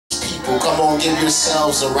Come on, give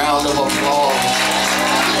yourselves a round of applause.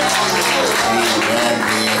 Amen.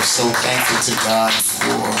 We are so thankful to God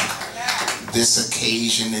for this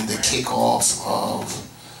occasion and the kickoff of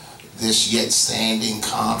this Yet Standing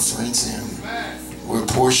Conference. And we're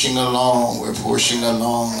pushing along.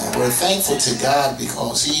 And we're thankful to God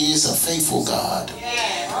because He is a faithful God.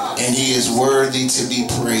 And He is worthy to be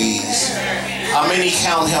praised. How many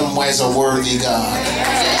count Him as a worthy God?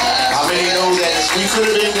 How many know that we could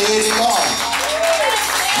have been dead and gone?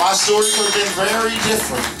 My story could have been very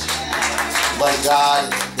different. But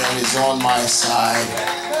God that is on my side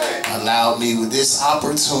allowed me with this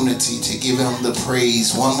opportunity to give Him the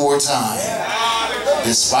praise one more time.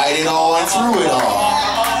 Despite it all and through it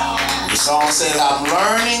all. The song said, I'm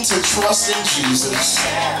learning to trust in Jesus.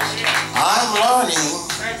 I'm learning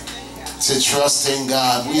to trust in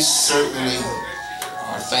God. We certainly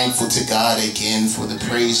are thankful to God again for the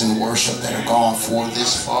praise and worship that have gone forth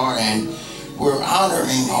this far, and we're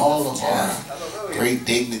honoring all of our great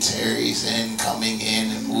dignitaries and coming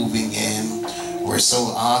in and moving in. We're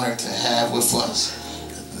so honored to have with us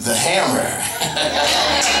the Hammer.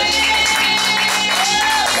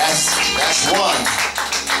 That's one.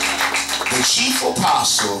 The Chief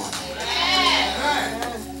Apostle,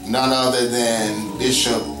 none other than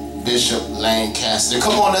Bishop Lancaster.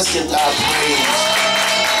 Come on, let's give God praise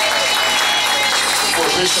for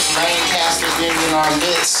Bishop Lancaster being in our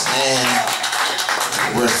midst. And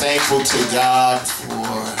we're thankful to God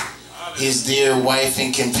for his dear wife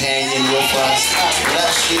and companion with us. God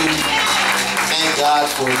bless you. Thank God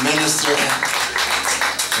for Minister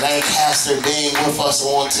Lancaster being with us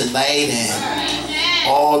on tonight, and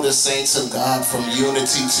all the saints of God from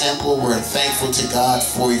Unity Temple. We're thankful to God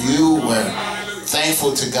for you. We're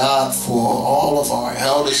thankful to God for all of our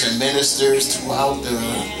elders and ministers throughout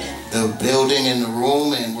the building and the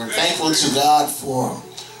room, and we're thankful to God for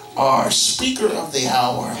our speaker of the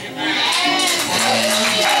hour, and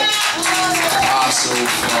Apostle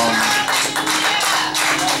from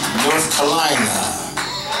North Carolina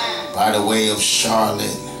by the way of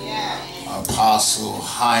Charlotte, Apostle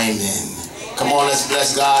Hyman. Come on, let's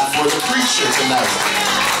bless God for the preacher tonight.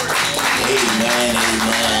 Amen,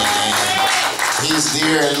 amen. His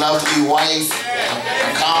dear and lovely wife,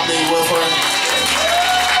 accompanied with her,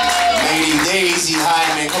 Lady Daisy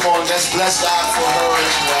Hyman. Come on, let's bless God for her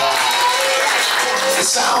as well. It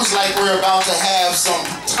sounds like we're about to have some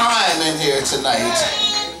time in here tonight.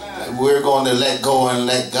 We're going to let go and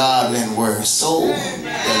let God, and we're so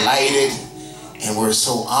delighted and we're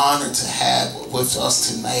so honored to have with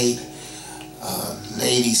us tonight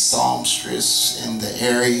lady songstress in the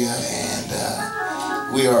area,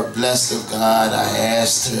 and we are blessed of God. I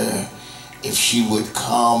asked her if she would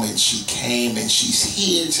come, and she came, and she's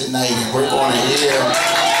here tonight, and we're going to hear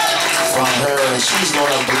from her, and she's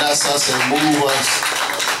going to bless us and move us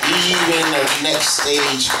even the next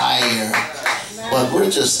stage higher. But we're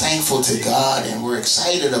just thankful to God, and we're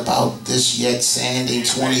excited about this Yet Standing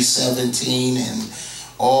 2017 and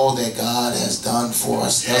all that God has done for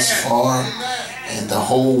us thus far, and the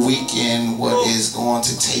whole weekend, what is going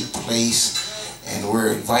to take place. And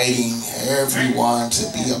we're inviting everyone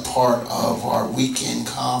to be a part of our weekend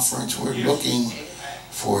conference. We're looking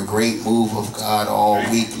for a great move of God all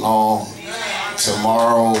week long.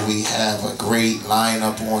 Tomorrow we have a great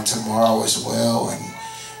lineup on tomorrow as well, and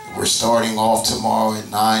we're starting off tomorrow at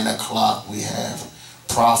 9 o'clock. We have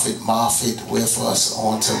Prophet Moffitt with us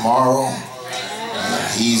on tomorrow.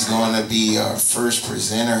 He's going to be our first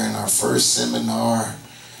presenter in our first seminar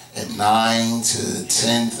at 9 to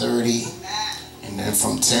 10:30. And then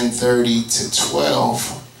from 10:30 to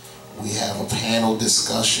 12, we have a panel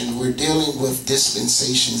discussion. We're dealing with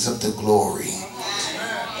dispensations of the glory.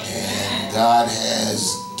 And God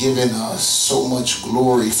has given us so much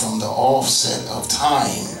glory from the offset of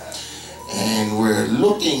time. And we're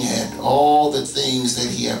looking at all the things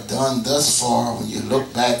that He have done thus far. When you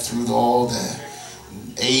look back through all the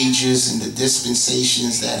ages and the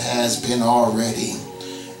dispensations that has been already,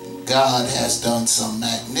 God has done some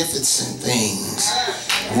magnificent things.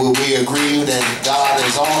 Will we agree that God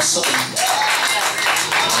is awesome?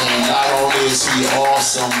 And not only is He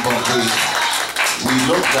awesome, but we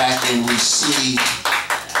look back and we see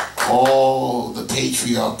all the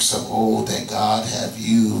patriarchs of old that God have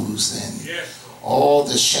used, and all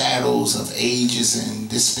the shadows of ages and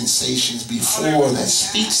dispensations before that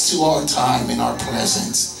speaks to our time and our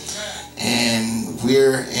presence. And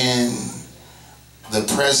we're in the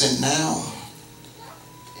present now,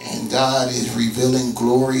 and God is revealing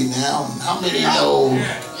glory now. And how many know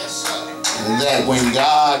that when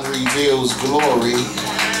God reveals glory,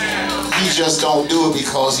 He just don't do it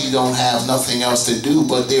because he don't have nothing else to do,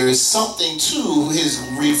 but there is something to his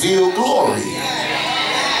revealed glory.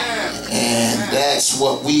 And that's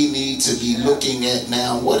what we need to be looking at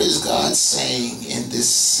now. What is God saying in this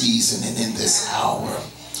season and in this hour?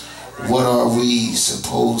 What are we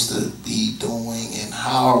supposed to be doing, and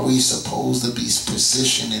how are we supposed to be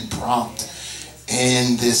positioned and prompt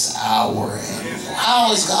in this hour? And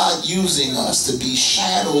how is God using us to be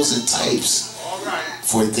shadows and types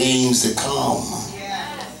for things to come?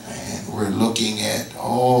 And we're looking at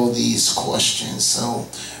all these questions. So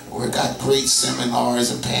we've got great seminars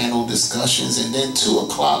and panel discussions. And then 2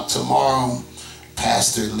 o'clock tomorrow,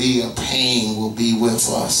 Pastor Leah Payne will be with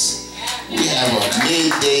us. We have a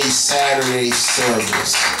midday Saturday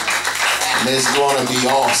service, and it's going to be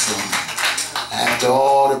awesome. After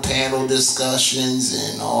all the panel discussions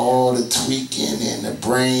and all the tweaking and the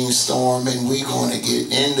brainstorming, we're going to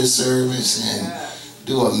get into service and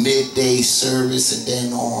do a midday service. And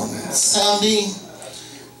then on Sunday,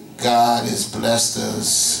 God has blessed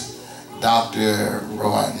us. Dr.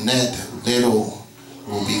 Ronette Little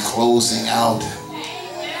will be closing out,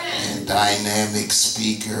 and dynamic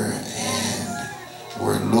speaker, and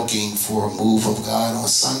we're looking for a move of God on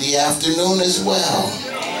Sunday afternoon as well.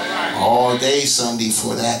 All day Sunday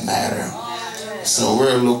for that matter. So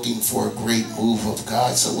we're looking for a great move of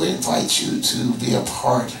God. So we invite you to be a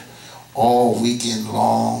part all weekend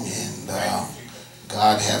long, and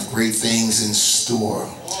God have great things in store.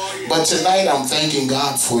 But tonight I'm thanking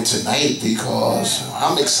God for tonight, because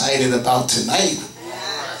I'm excited about tonight.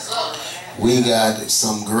 We got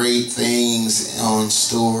some great things on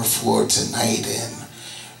store for tonight, and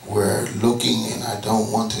we're looking, and I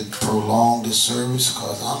don't want to prolong the service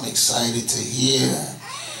because I'm excited to hear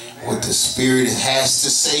what the Spirit has to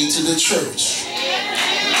say to the church.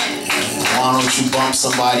 And why don't you bump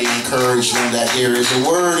somebody, encourage them that there is a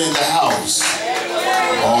word in the house.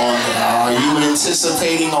 Are you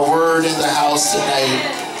anticipating a word in the house tonight?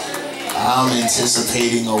 I'm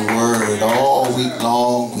anticipating a word all week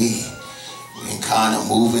long. We've been kind of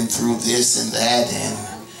moving through this and that, and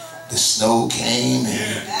the snow came,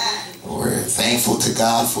 and we're thankful to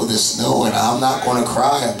God for the snow. And I'm not going to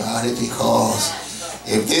cry about it, because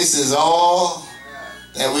if this is all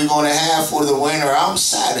that we're going to have for the winter, I'm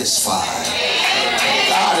satisfied.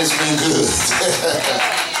 God has been good.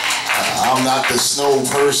 I'm not the snow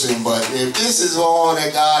person, but if this is all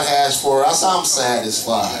that God has for us, I'm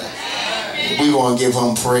satisfied. We're going to give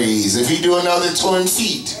him praise. If he do another 20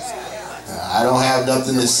 feet, I don't have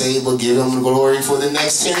nothing to say but give him glory for the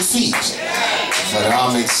next 10 feet. But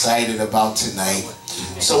I'm excited about tonight.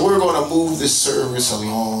 So we're going to move this service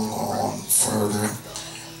along on further.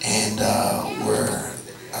 And we're,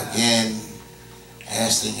 again,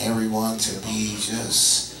 asking everyone to be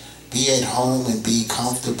at home and be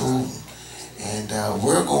comfortable. And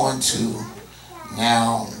we're going to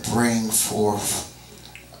now bring forth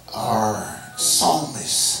our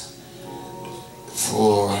psalmist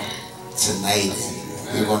for tonight,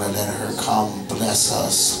 and we're going to let her come bless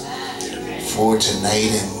us for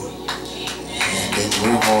tonight, and then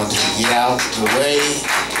we're going to get out the way.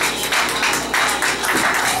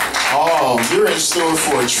 Oh, you're in store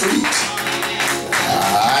for a treat.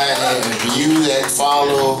 You that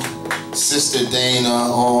follow Sister Dana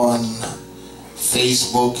on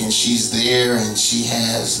Facebook, and she's there, and she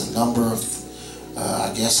has a number of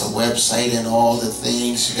I guess a website and all the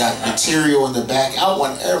things. She got material in the back. I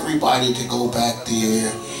want everybody to go back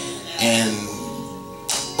there and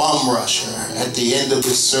bum rush her at the end of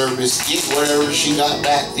the service. Get whatever she got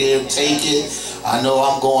back there, take it. I know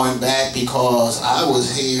I'm going back because I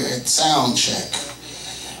was here at sound check.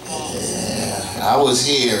 Yeah, I was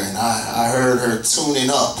here, and I heard her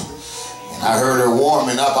tuning up. And I heard her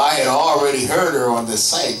warming up. I had already heard her on the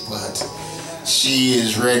site, but she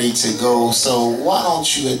is ready to go. So why don't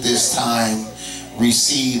you at this time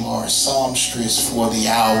receive our psalmstress for the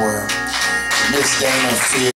hour, Miss Dana Field.